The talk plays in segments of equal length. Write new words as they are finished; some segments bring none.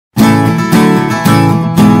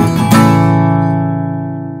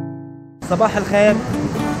صباح الخير.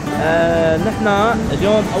 نحن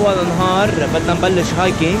اليوم اول نهار بدنا نبلش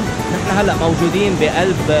هايكينج. نحن هلا موجودين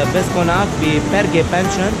بقلب بسكوناك ببيرجي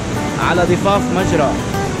بنشن على ضفاف مجرى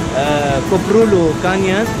كوبرولو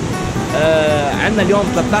كانيون. عندنا اليوم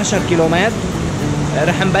 13 كيلومتر.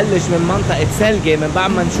 رح نبلش من منطقة سلجة من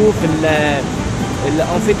بعد ما نشوف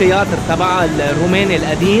الانفيتياتر تبع الروماني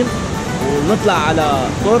القديم، ونطلع على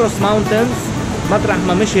تورس ماونتنز مطرح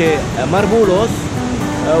ما مشي مربولوس،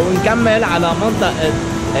 ونكمل على منطقة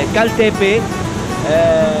كالتيبي.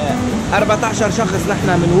 14 شخص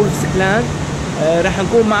نحن من وولفز كلان. رح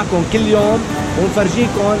نكون معكم كل يوم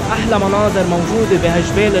ونفرجيكم أحلى مناظر موجودة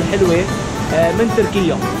بهالجبال الحلوة من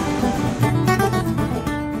تركيا.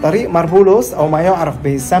 طريق مربولوس أو ما يعرف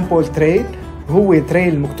بسامبول تريل هو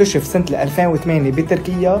تريل مكتشف سنة 2008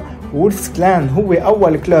 بتركيا. وولفز كلان هو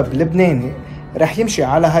أول كلوب لبناني رح يمشي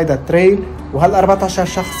على هيدا التريل، وهال 14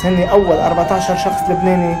 شخص هن أول 14 شخص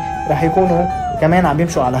لبناني رح يكونوا كمان عم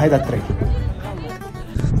يمشوا على هيدا التريل.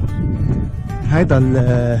 هيدا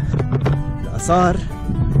الآثار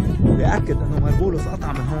بيأكد إنه مربولوس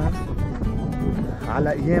قطع من هون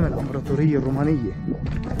على أيام الإمبراطورية الرومانية.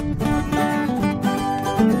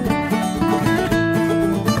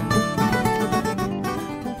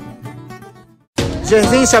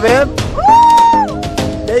 جاهزين شباب؟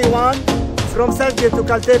 Day 1 from Selge to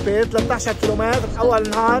Çaltepe 13 كيلومتر أول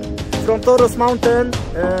نهار from Taurus Mountain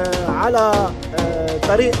على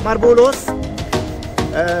طريق مربولوس.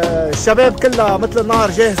 الشباب كلها مثل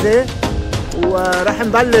النهار جاهزة، ورح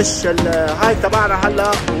نبلش الهايك تبعنا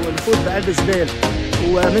هلا ونفوت بقلب الجبال،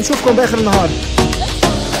 وبنشوفكم بآخر النهار.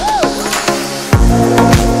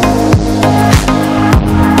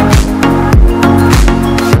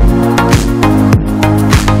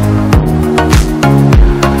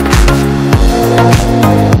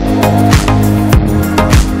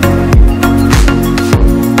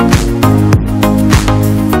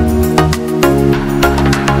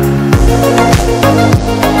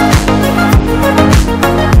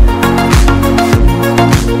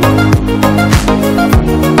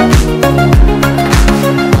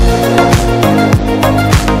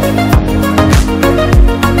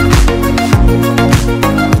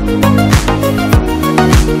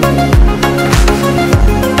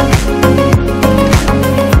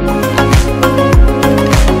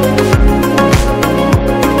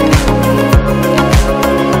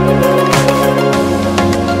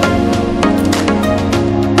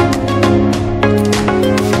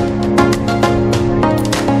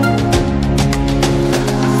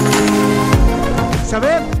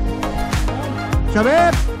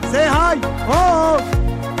 شباب say hi.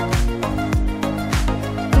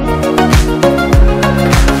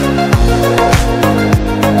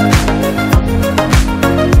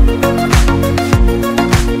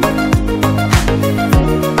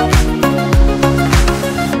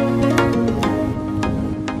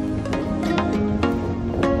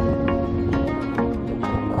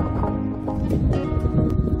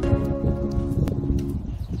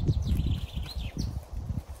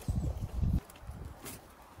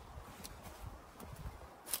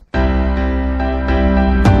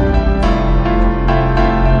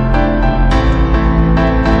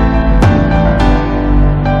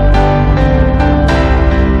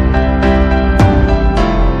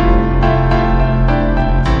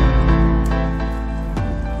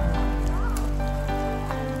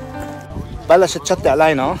 بلشت تشتي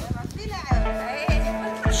علينا.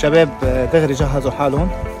 الشباب دغري جهزوا حالهم.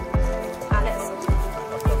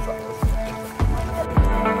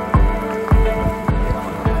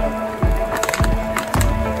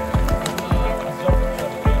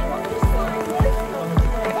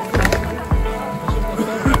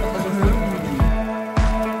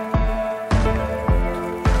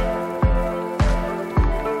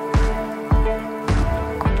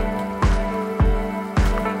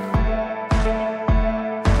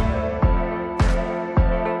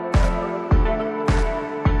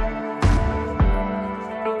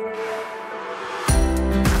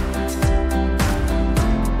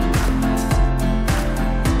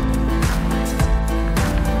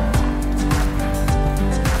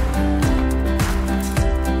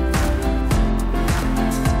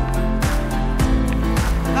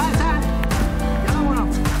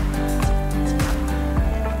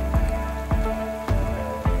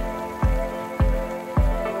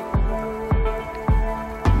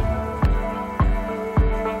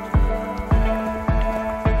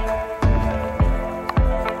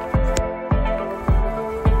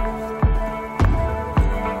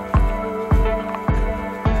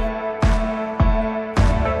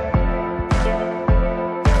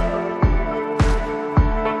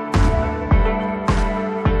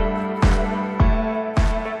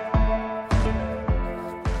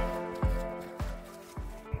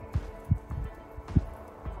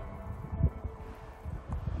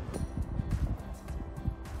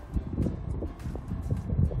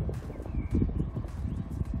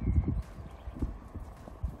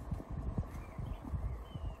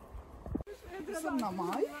 وصلنا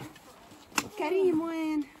معي. كريم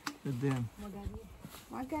وين؟ قدام.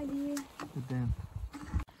 معقلي قدام.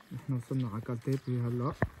 نحن وصلنا على كالتيبي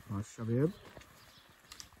هلا مع الشباب.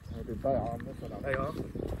 هذه الضيعة عم نوصل عليها.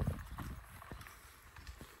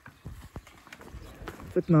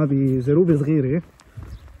 فتنا بزروبة صغيرة،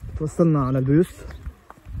 توصلنا على البوس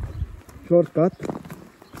شورت كات.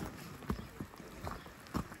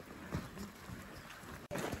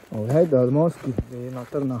 وهيدا الماسك اللي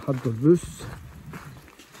ناطرنا حده البوس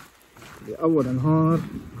لأول نهار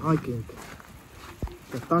هايكينج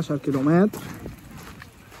 16 كيلومتر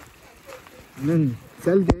من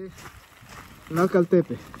سلجة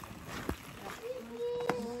لكالتيبي.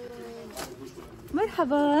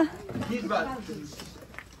 مرحبا.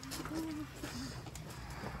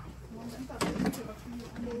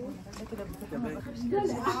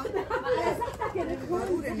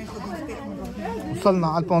 وصلنا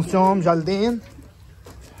على البونسيون مجلدين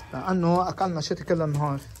لأنه أكلنا شتي كل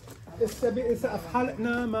النهار. لسه سقف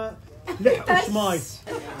حلقنا ما لحقش مي.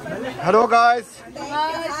 هلو جايز،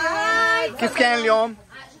 كيف كان اليوم؟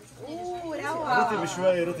 رطب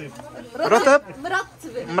شوي رطب. رطب؟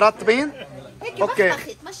 مرطبين؟ اوكي.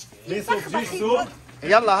 مين صوب جيش صوب؟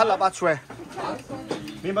 يلا هلا بعد شوي.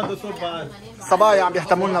 مين بده صوب بعد؟ صبايا عم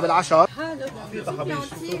بيهتموا لنا بالعشاء.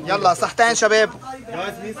 يلا صحتين شباب.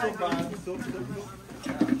 جايز مين صوب بعد؟ صوب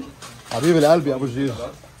حبيب القلب يا ابو الجيل.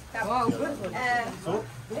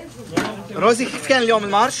 روزي كيف كان اليوم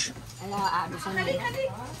المارش؟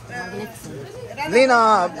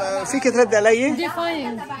 لينا فيك ترد علي؟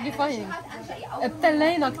 ديفاينج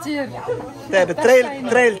ابتلينا كثير. طيب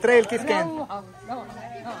التريل كيف كان؟ روعة